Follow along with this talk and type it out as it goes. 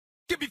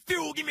Give me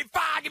fuel, give me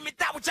fire, give me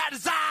that which I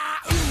desire.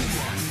 Ooh.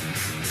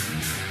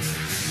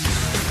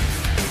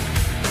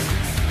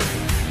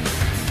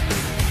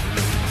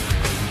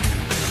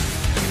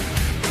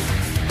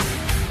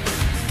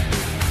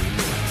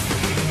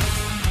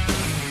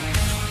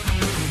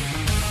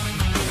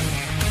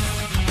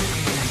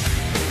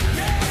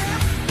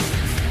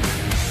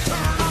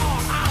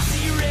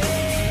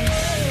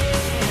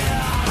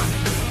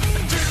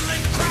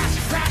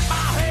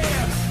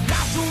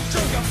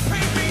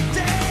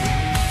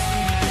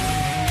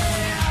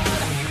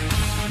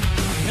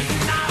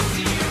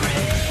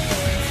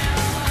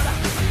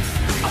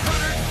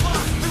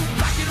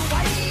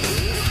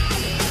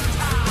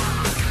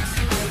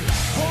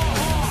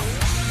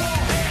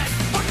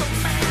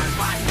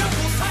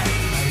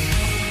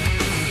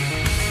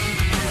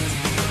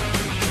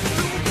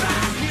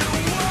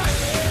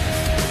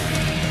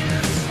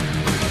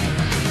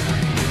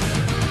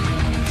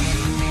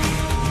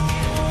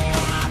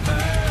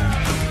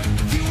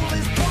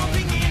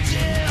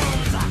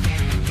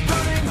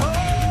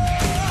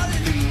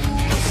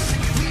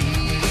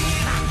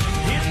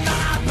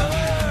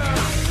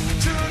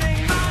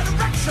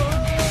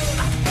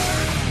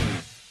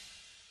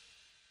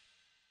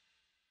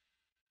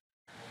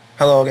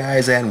 Hello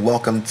guys, and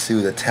welcome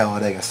to the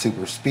Talladega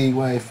Super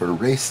Speedway for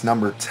race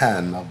number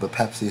 10 of the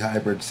Pepsi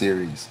Hybrid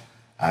Series.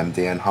 I'm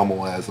Dan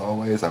Hummel as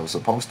always. I was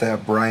supposed to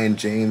have Brian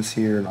James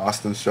here and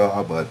Austin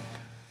Shaw, but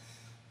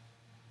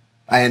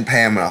I didn't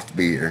pay him enough to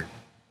be here.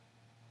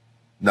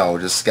 No,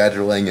 just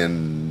scheduling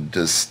and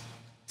just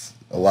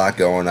a lot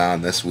going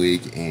on this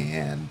week,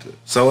 and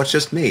so it's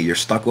just me. You're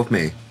stuck with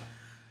me.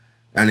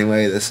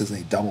 Anyway, this is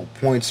a double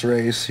points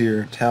race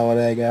here at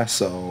Talladega,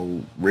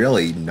 so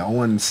really no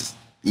one's,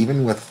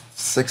 even with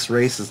 6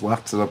 races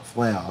left to the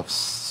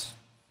playoffs,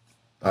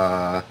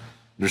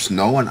 there's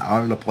no one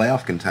out of the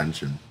playoff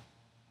contention.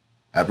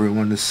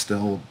 Everyone is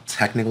still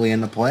technically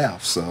in the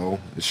playoffs, so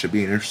it should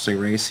be an interesting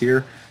race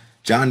here.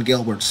 John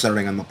Gilbert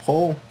starting on the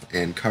pole,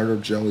 and Carter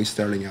Joey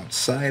starting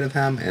outside of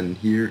him, and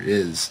here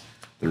is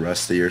the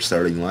rest of your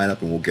starting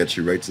lineup, and we'll get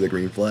you right to the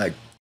green flag.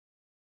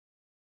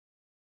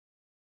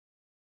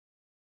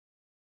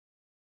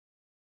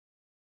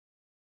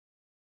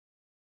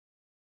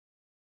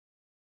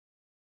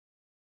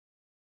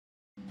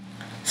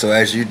 So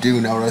as you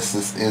do notice,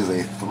 this is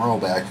a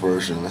throwback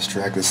version of this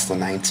track. This is the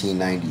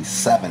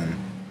 1997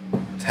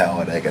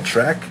 Talladega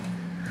track.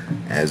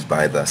 As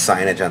by the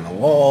signage on the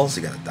walls,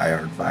 you got a Die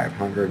Hard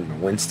 500 and a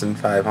Winston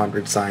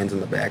 500 signs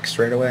in the back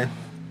straight away.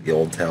 The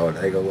old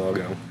Talladega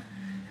logo.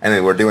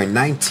 Anyway, we're doing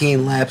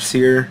 19 laps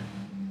here.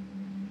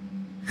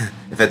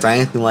 If it's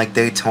anything like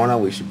Daytona,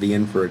 we should be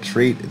in for a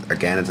treat.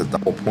 Again, it's a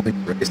double point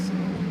race.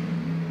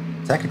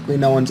 Technically,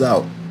 no one's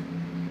out.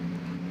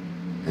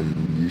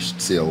 And you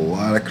should see a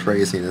lot of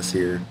craziness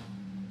here.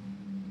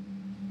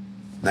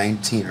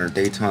 19 or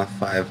Daytona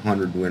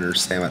 500 winner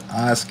Samet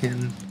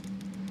Oskin.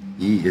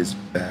 He is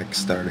back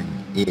starting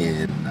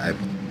in, I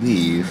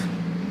believe,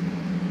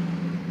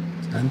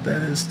 10th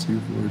that is, 2,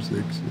 4,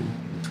 6,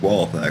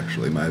 12th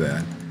actually, my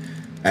bad.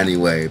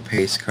 Anyway,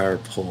 pace car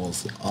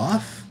pulls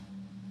off.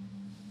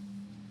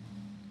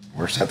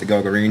 We're set to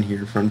go green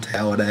here from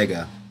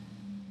Talladega.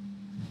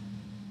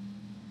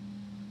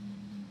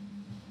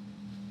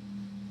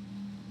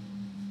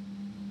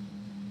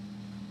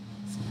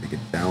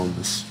 Get down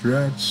the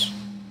stretch.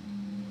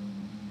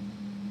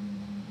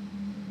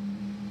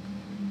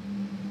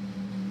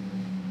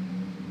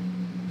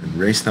 And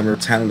race number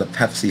 10 of the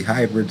Pepsi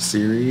Hybrid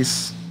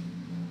Series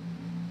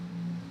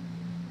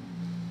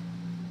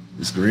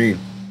is green.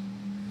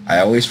 I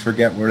always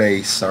forget where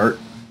they start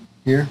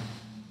here.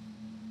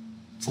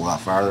 It's a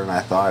lot farther than I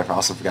thought. I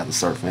also forgot the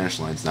start-finish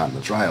line's not in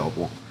the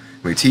tri-oval.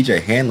 I mean,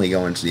 TJ Hanley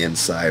going to the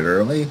inside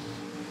early.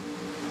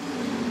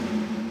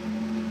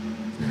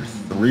 They're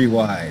 3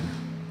 wide.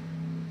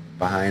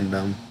 Behind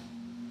them.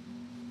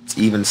 It's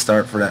even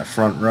start for that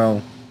front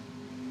row.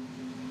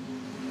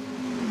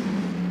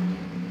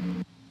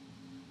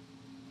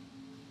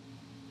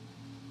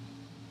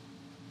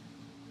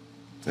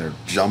 They're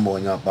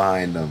jumbling up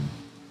behind them.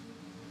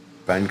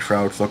 Ben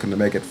Crouch looking to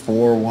make it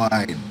 4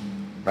 wide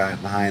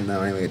right behind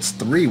them. Anyway, it's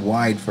 3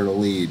 wide for the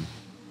lead.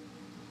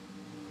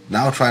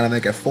 Now trying to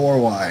make it 4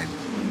 wide.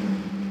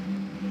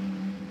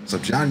 So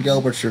John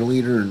Gilbert's your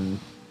leader, and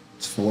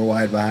it's 4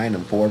 wide behind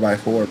him, 4 by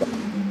 4.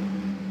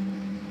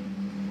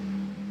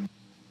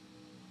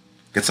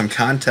 Get some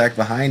contact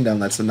behind them.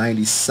 That's the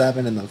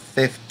 97 and the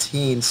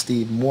 15,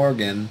 Steve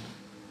Morgan.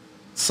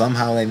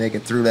 Somehow they make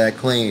it through that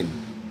clean.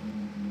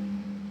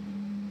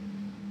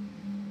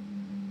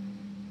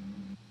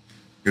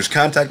 There's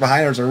contact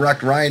behind. There's a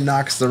wreck. Ryan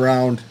knocks the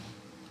round.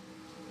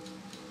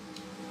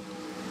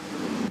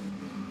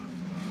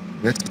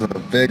 This is a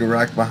big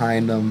wreck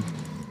behind them.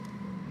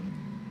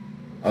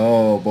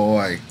 Oh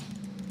boy.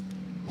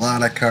 A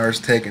lot of cars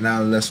taken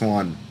out of this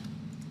one.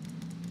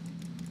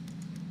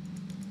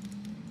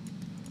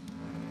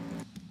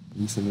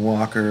 Ethan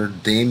Walker,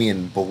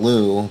 Damian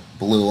blew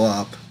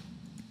up.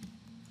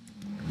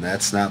 And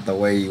that's not the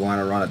way you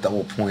want to run a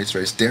double points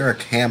race.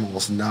 Derek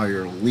Hamill's now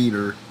your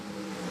leader.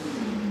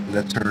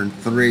 into turn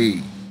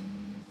 3.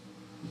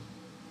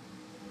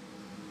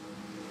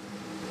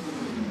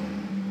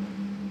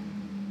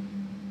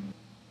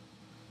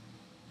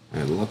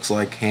 It looks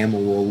like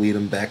Hamill will lead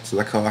him back to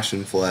the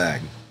caution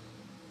flag.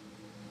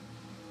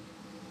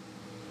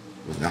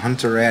 With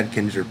Hunter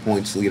Adkins, your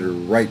points leader,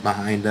 right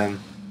behind him.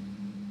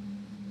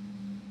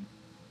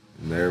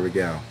 And there we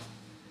go.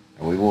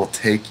 And we will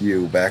take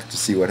you back to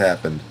see what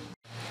happened.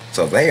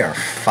 So they are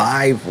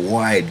 5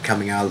 wide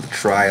coming out of the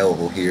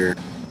tri-oval here.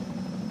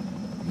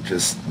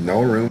 Just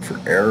no room for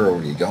error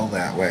when you go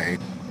that way.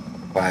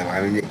 5,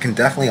 I mean, it can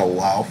definitely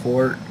allow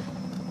for it.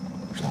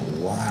 There's a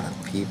lot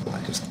of people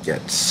that just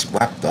get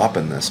swept up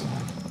in this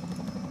one.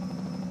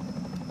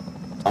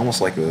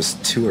 Almost like it was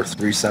 2 or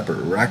 3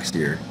 separate wrecks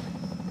here.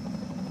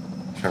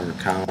 Trevor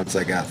Collins,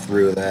 I got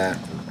through that.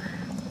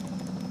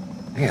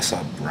 I think I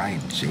saw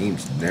Brian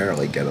James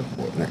narrowly get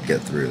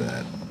through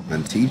that. And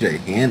then TJ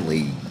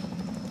Hanley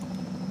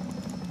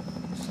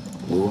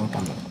blew up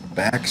on the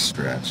back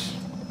stretch.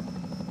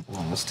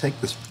 Well, let's take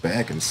this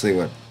back and see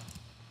what...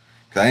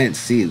 Because I didn't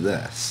see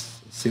this.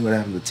 Let's see what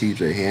happened to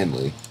TJ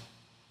Hanley.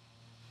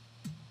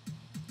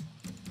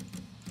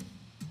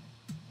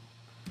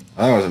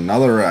 Oh, there was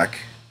another wreck.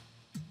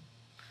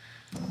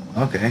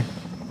 Okay.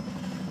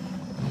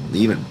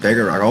 Even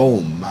bigger wreck.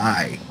 Oh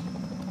my.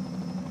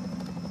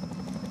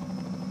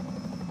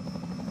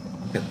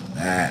 Look at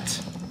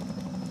that.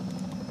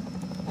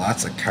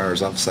 Lots of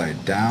cars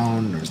upside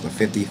down. There's the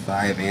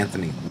 55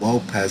 Anthony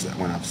Lopez that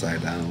went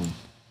upside down.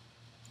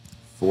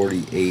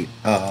 48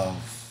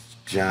 of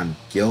John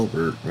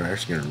Gilbert. We're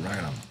actually going to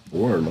ride on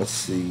board. Let's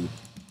see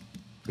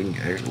if we can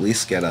at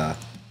least get a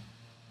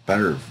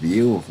better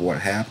view of what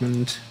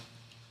happened.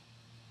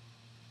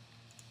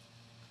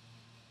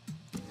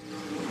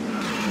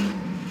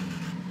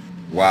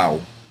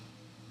 Wow.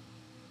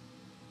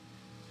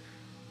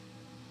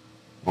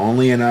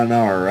 Only in an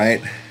hour,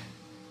 right?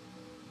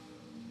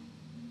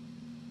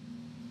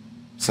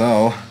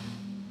 So,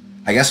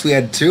 I guess we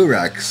had 2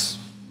 wrecks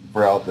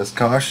throughout this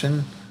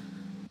caution.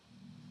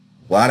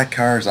 A lot of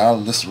cars out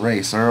of this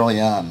race early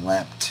on,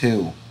 lap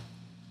 2.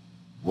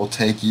 We'll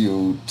take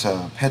you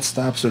to pit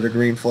stops or the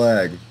green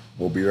flag.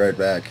 We'll be right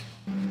back.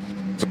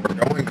 So we're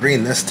going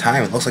green this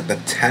time. It looks like the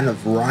 10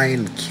 of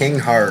Ryan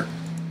Kinghart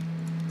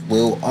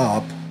blew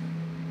up.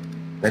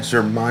 That's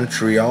your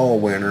Montreal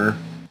winner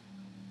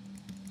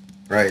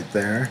right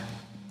there.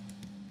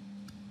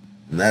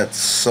 And that's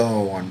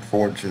so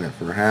unfortunate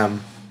for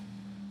him.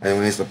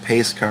 Anyways, the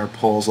pace car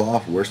pulls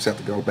off. We're set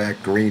to go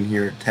back green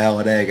here at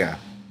Talladega.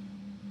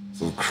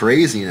 So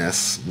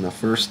craziness in the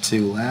first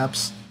 2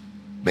 laps.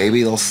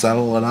 Maybe they'll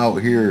settle it out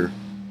here.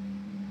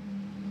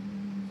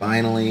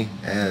 Finally,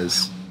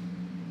 as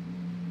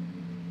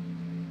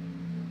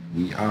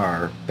we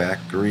are back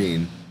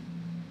green.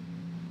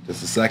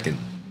 Just a second.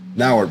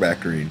 Now we're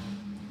back green.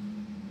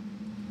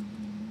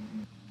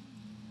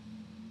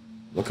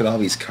 Look at all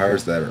these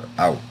cars that are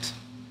out.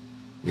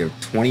 We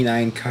have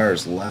 29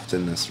 cars left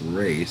in this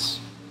race.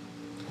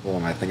 What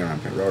am I thinking on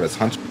pit road? It's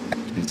Hunter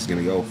Adkins is going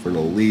to go for the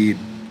lead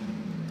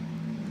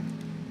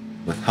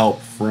with help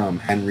from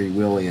Henry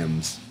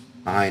Williams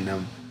behind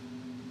him.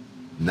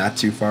 Not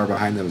too far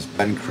behind them is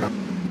Ben Crouch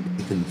and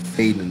Nathan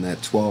Faden in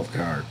that 12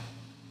 car.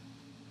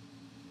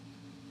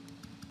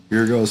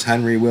 Here goes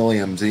Henry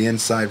Williams, the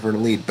inside for the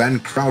lead. Ben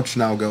Crouch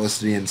now goes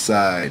to the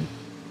inside.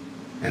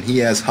 And he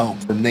has help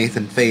from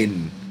Nathan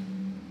Faden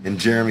and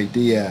Jeremy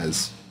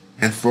Diaz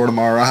and Florida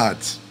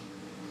Marat.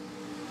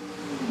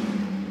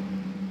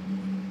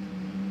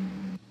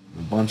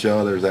 A bunch of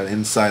others. That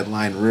inside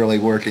line really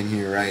working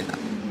here right now.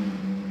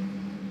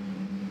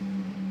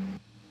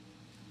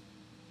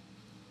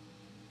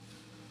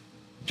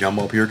 Jump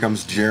up, here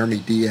comes Jeremy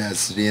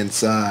Diaz to the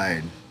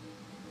inside.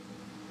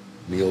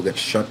 And he'll get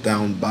shut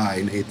down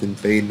by Nathan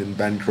Faden and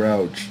Ben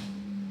Crouch.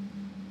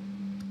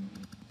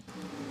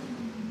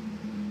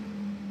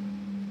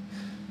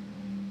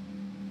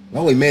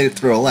 Well, we made it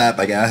through a lap,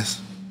 I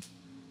guess.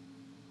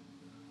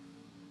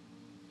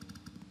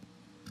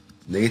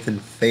 Nathan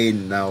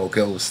Faden now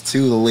goes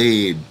to the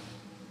lead.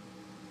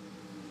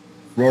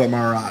 Rhoda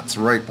Marat's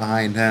right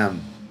behind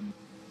him.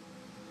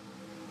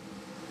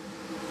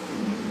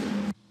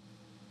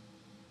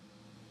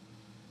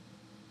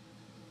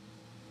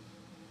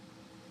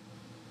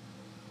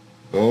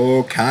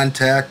 Oh,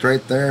 contact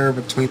right there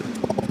between the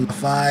 12 and the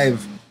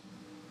 5.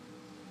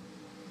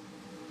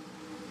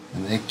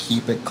 And they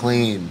keep it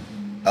clean.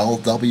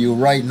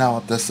 LW right now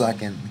at the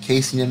second.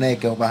 Casey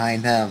Naneko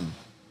behind him.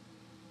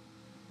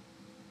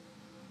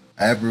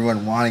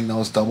 Everyone wanting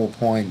those double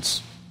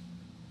points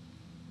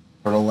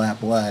for the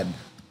lap led.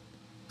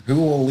 Who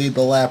will lead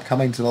the lap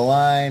coming to the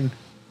line?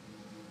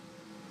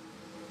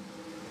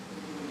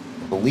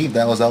 I believe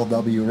that was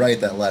LW right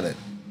that led it.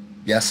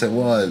 Yes, it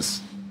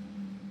was.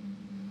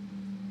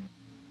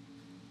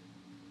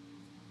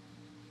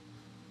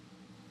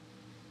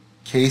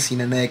 Casey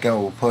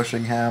Naneko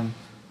pushing him.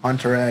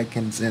 Hunter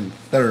Adkins in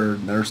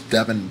third. There's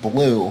Devin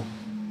Blue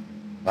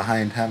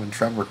behind him and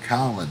Trevor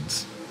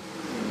Collins.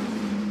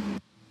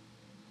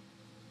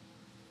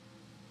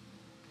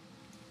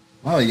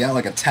 Well, you got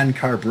like a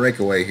 10-car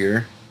breakaway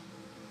here.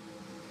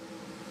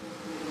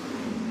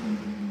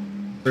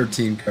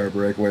 13-car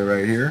breakaway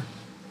right here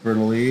for the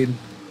lead.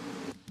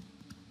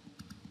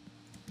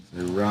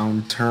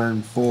 Around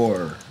turn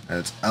 4, and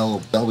it's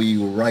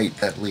LW Wright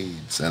that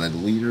leads, and the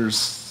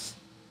leaders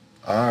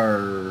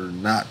are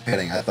not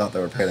pitting. I thought they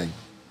were pitting.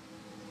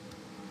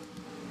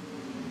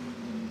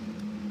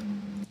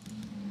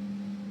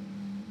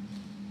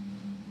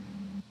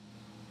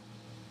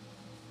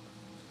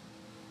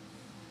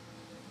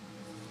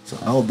 So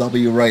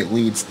LW Wright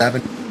leads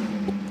Devin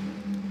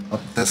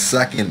up to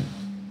second.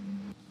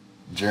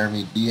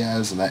 Jeremy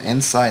Diaz and that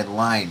inside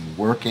line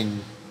working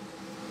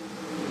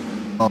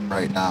up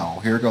right now.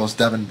 Here goes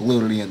Devin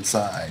Blue to the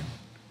inside.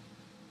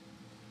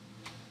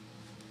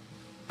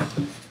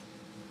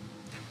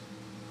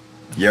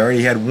 You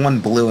already had one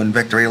blue in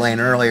victory lane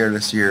earlier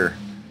this year.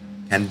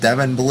 And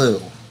Devin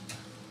Blue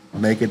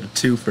make it a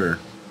twofer.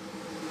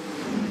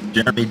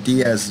 Jeremy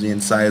Diaz to the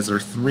inside as they're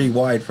 3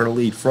 wide for the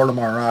lead. Frodo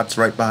Marat's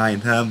right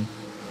behind him.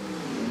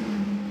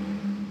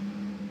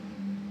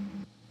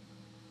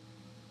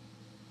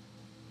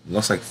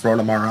 Looks like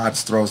Frodo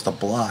Marat's throws the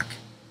block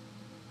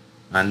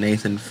on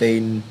Nathan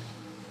Faden.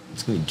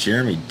 It's going to be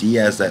Jeremy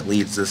Diaz that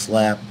leads this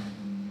lap.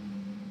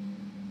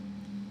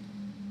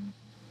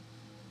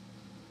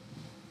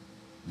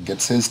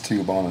 Gets his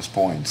 2 bonus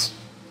points.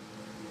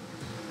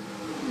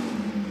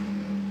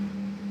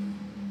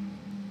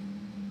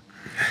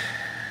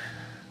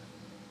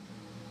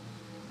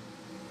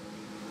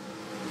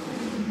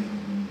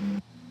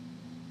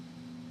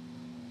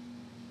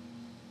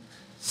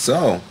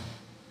 So,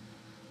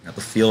 got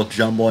the field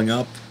jumbling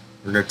up.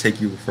 We're going to take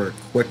you for a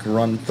quick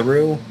run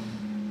through.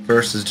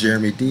 First is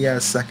Jeremy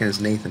Diaz. Second is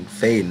Nathan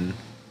Faden.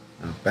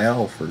 A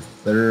battle for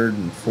 3rd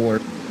and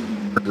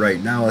 4th. Right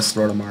now is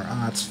Frodo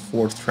Marat's.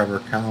 4th,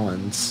 Trevor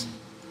Collins.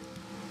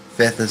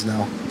 5th is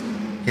now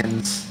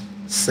Higgins.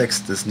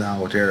 6th is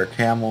now Derek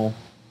Hamill.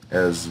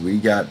 As we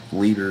got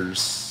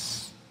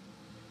leaders,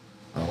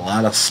 a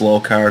lot of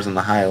slow cars on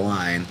the high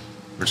line.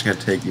 We're just going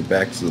to take you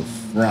back to the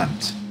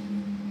front.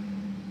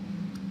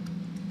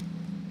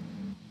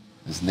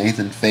 As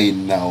Nathan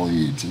Faden now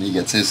leads, and he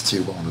gets his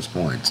 2 bonus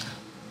points.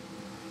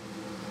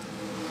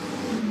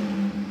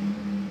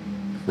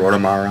 Frodo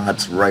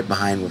Marat's right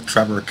behind with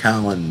Trevor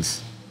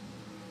Collins.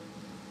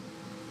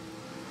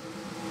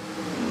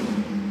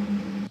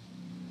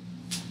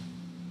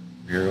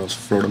 Here goes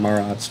Frodo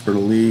Marat's for the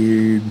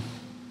lead.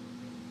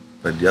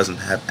 But he doesn't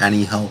have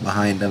any help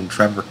behind him.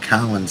 Trevor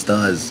Collins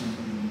does.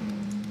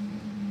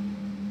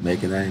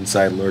 Making that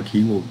inside lurk.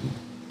 He will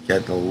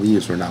get the lead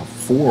as we're now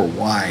 4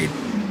 wide.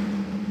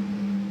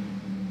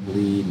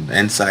 Lead. The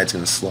inside's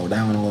going to slow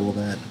down a little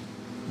bit.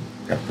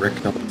 Got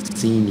Bricknell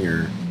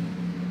Sr.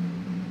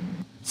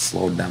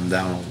 Slowed them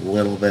down a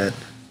little bit.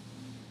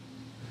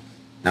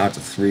 Now it's a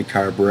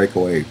 3-car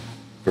breakaway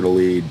for the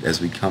lead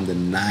as we come to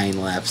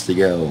 9 laps to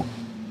go.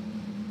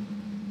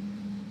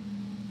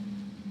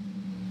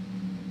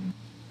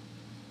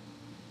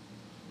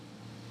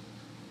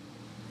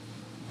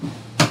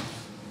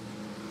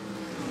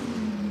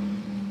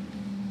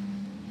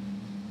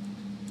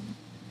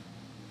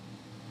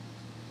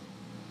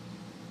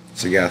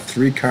 So you got a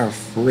 3-car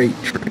freight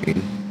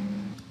train,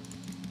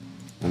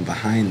 and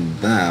behind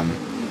them,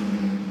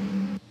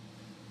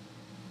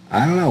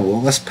 I don't know,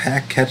 will this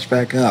pack catch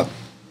back up?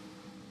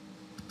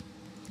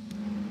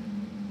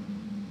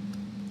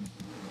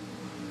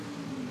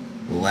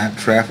 The lap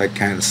traffic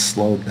kind of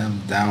slowed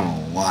them down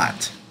a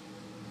lot.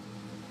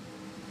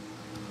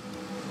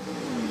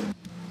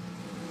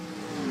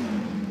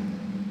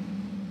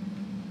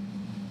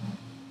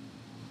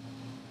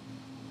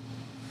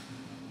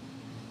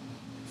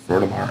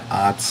 Frodemar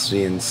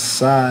Otzi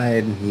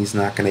inside, he's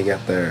not going to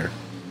get there.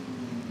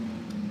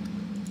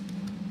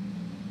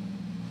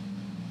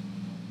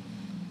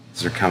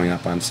 They're coming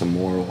up on some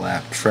more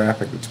lap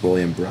traffic. It's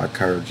William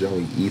Broadcar,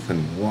 Joey,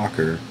 Ethan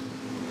Walker.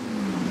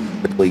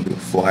 Quickly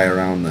fly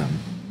around them.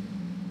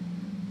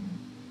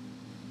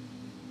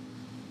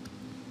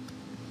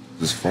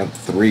 This front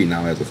 3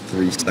 now has a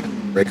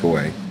 3-second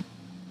breakaway.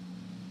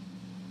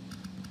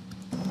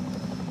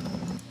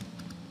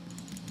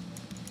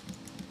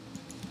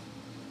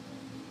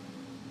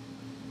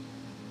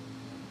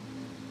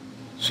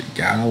 So you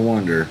gotta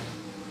wonder,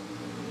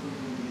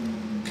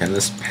 can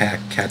this pack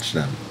catch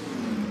them?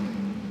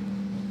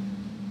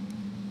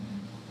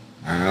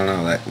 I don't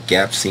know, that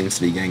gap seems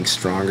to be getting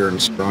stronger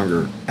and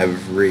stronger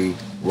every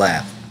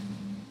lap.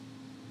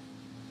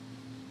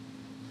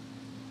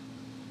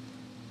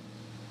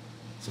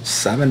 So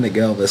 7 to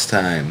go this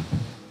time.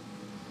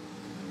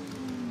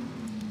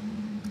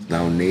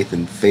 Now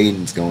Nathan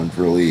Faden's going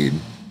for a lead.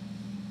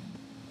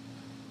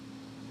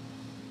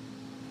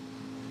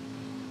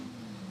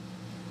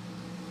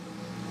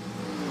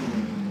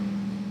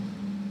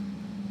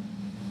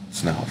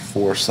 It's now a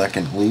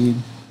 4-second lead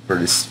for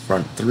this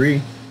front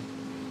 3.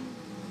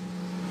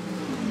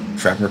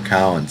 Trevor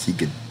Collins, he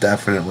could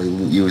definitely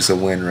use a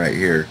win right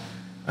here,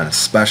 and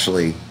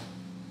especially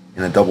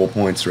in a double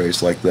points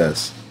race like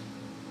this.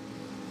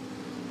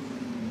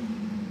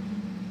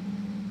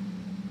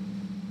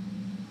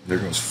 There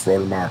goes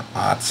Frodemar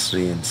Otts to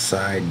the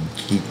inside.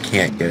 He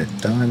can't get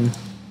it done.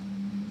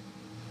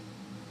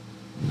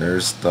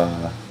 There's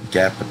the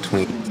gap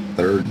between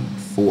third and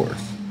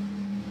fourth.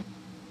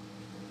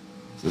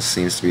 This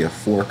seems to be a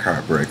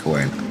 4-car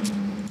breakaway.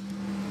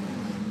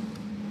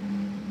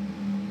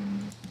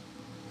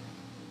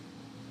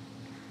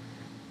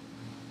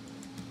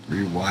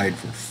 3 wide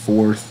for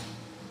fourth.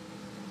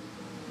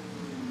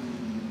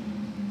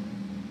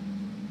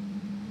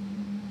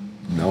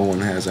 No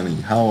one has any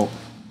help,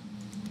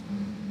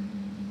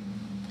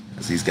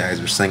 as these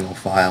guys are single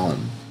file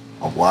and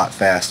a lot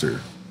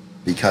faster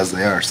because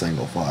they are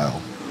single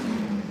file.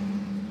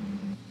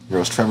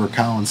 Goes Trevor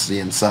Collins to the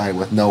inside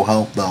with no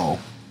help though.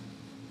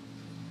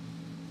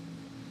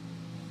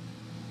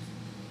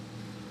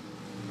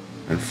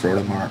 And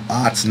Frodemar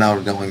Otts now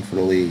going for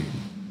the lead.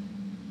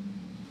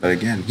 But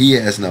again, he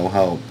has no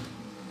help.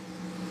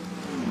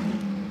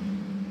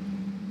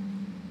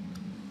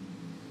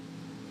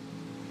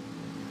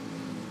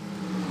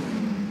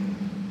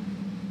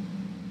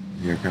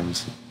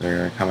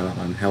 They're coming up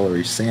on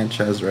Hillary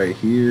Sanchez right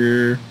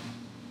here.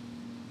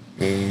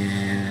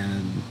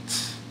 And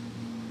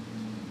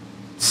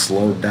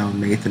slowed down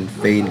Nathan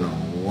Faden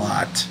a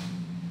lot.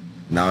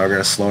 Now they're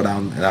going to slow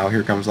down. Now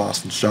here comes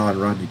Austin Shaw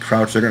and Rodney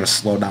Crouch. They're going to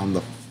slow down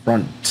the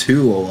front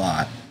two a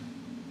lot.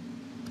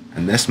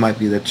 And this might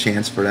be the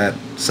chance for that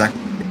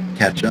second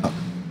catch up.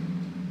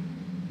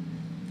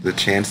 The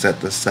chance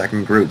that the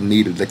second group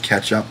needed to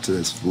catch up to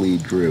this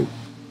lead group.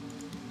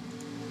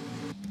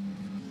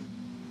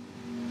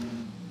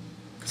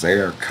 Because they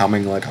are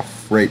coming like a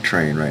freight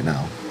train right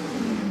now.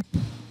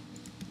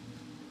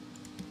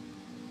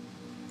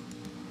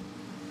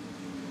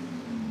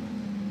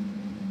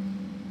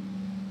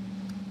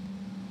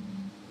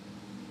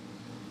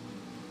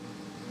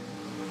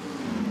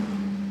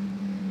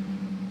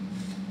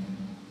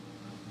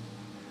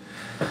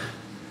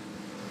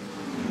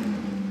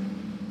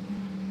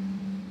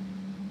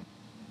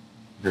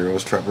 Here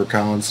goes Trevor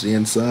Collins to the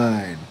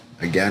inside.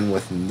 Again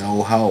with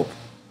no help.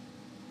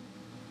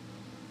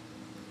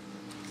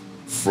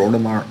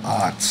 Frodemar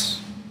Otts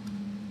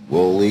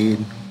will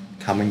lead,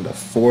 coming to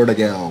 4 to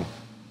go.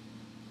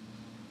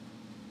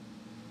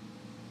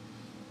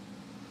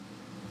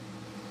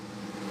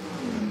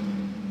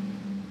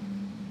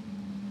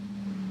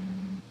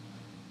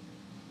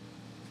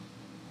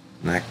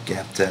 And that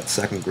gap to that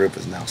second group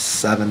is now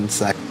 7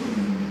 seconds.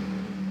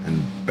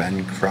 And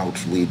Ben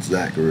Crouch leads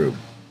that group.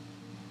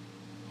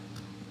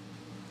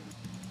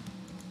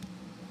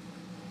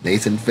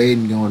 Nathan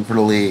Faden going for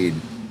the lead.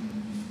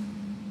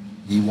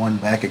 He won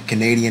back at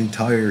Canadian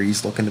Tire.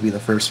 He's looking to be the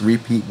first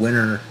repeat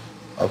winner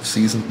of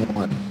Season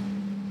 1.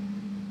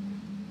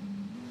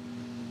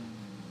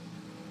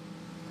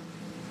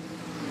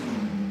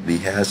 But he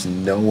has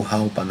no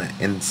help on the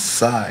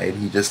inside.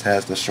 He just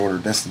has the shorter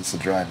distance to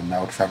drive. And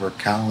now Trevor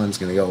Collins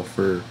going to go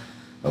for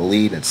the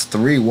lead. It's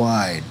 3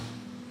 wide.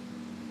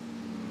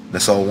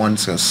 This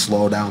 01's going to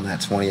slow down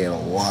that 28 a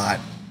lot.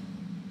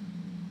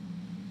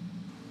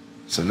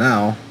 So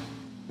now,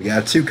 we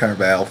got a 2-car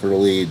battle for the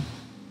lead.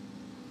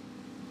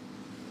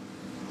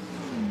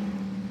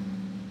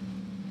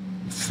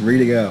 3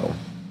 to go.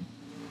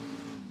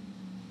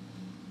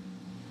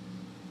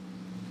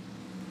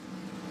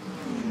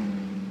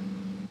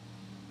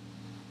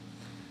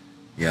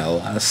 Yeah, a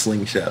lot of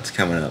slingshots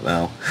coming up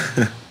now.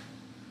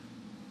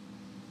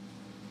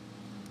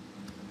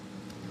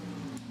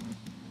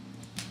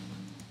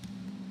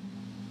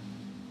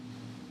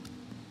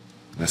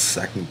 The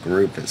second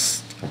group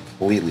is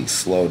completely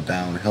slowed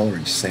down.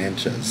 Hillary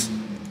Sanchez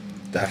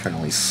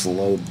definitely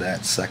slowed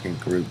that second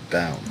group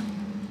down.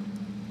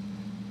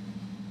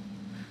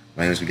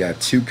 As we got a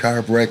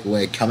 2-car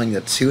breakaway coming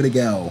to 2 to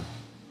go.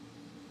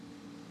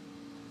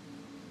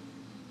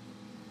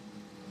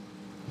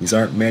 These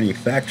aren't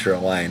manufacturer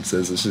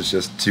alliances. This is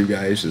just 2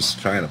 guys just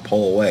trying to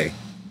pull away.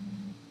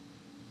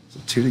 So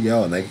 2 to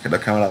go, and they're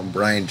coming out on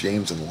Brian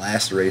James, and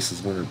last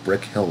race's winner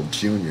Brick Hill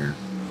Jr.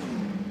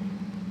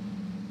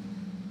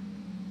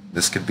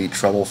 This could be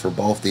trouble for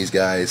both these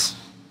guys.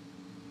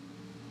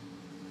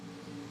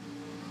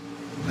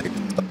 They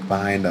get stuck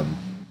behind them.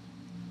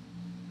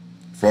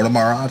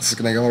 Frodemar Otts is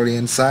going to go to the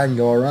inside and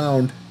go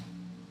around.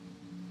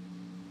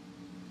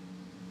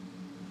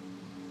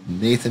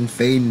 Nathan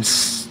Faden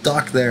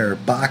stuck there,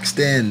 boxed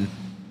in.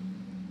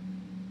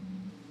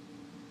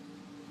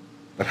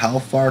 But how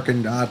far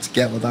can Otts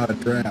get without a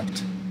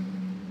draft?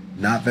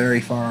 Not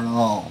very far at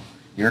all.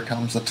 Here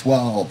comes the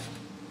 12.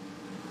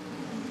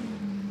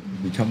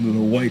 We come to the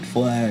white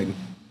flag.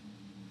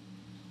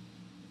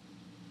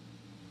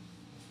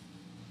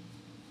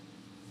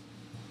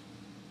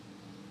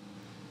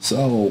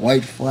 So,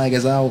 white flag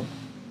is out.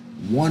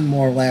 1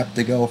 more lap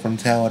to go from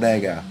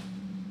Talladega.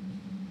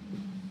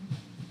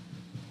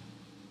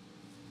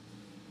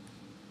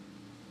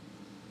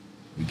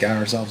 We got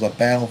ourselves a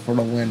battle for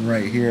the win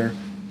right here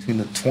between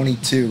the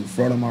 22,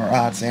 Frodemar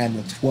Otts, and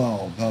the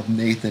 12 of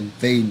Nathan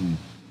Faden.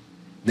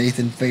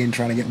 Nathan Faden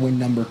trying to get win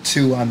number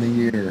 2 on the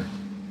year.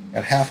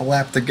 Got half a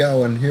lap to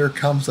go, and here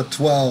comes the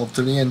 12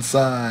 to the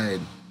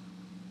inside.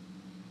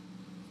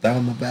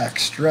 down the back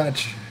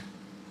stretch,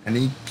 and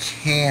he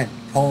can't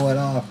pull it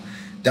off.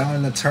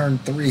 Down into turn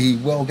 3, he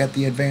will get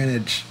the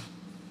advantage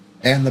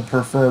and the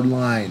preferred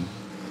line.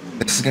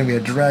 This is going to be a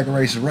drag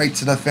race right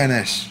to the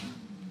finish.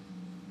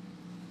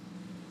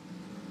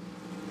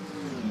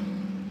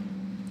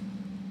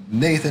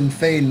 Nathan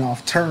Faden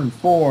off turn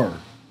 4.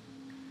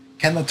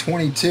 Can the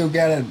 22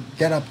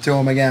 get up to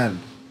him again?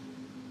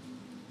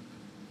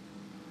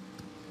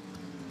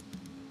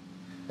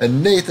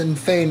 And Nathan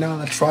Faden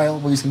on a trial,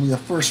 but he's going to be the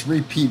first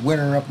repeat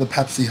winner of the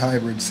Pepsi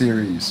Hybrid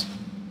Series.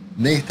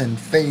 Nathan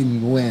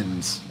Faden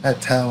wins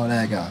at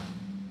Talladega.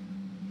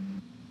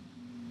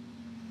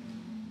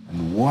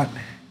 And what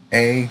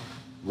a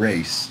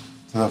race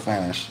to the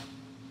finish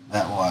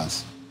that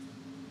was.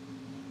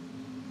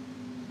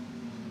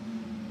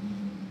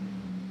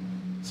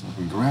 So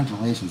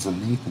congratulations to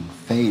Nathan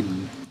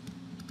Faden.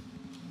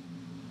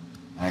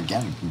 And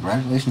again,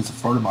 congratulations to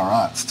Frodo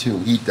Maratz too.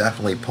 He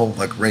definitely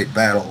pulled a great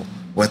battle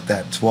with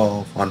that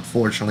 12.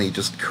 Unfortunately, he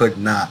just could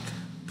not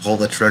pull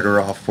the trigger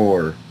off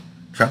 4.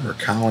 Trevor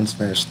Collins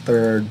finished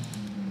 3rd.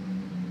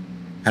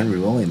 Henry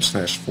Williams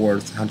finished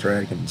 4th. Hunter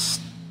Adkins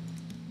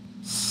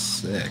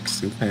 6th.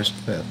 Who finished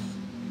 5th?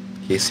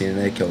 Casey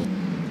Aneko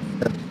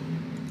 5th.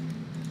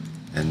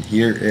 And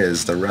here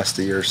is the rest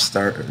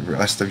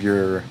of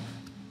your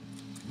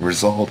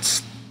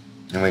results.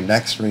 And my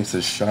next race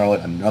is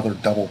Charlotte, another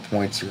double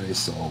points race.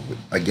 So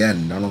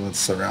again, none of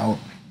us are out.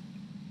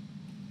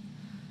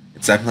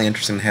 It's definitely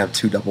interesting to have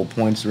 2 double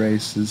points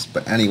races.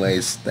 But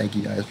anyways, thank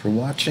you guys for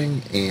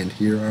watching, and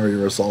here are your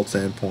results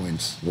and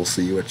points. We'll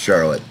see you at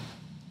Charlotte.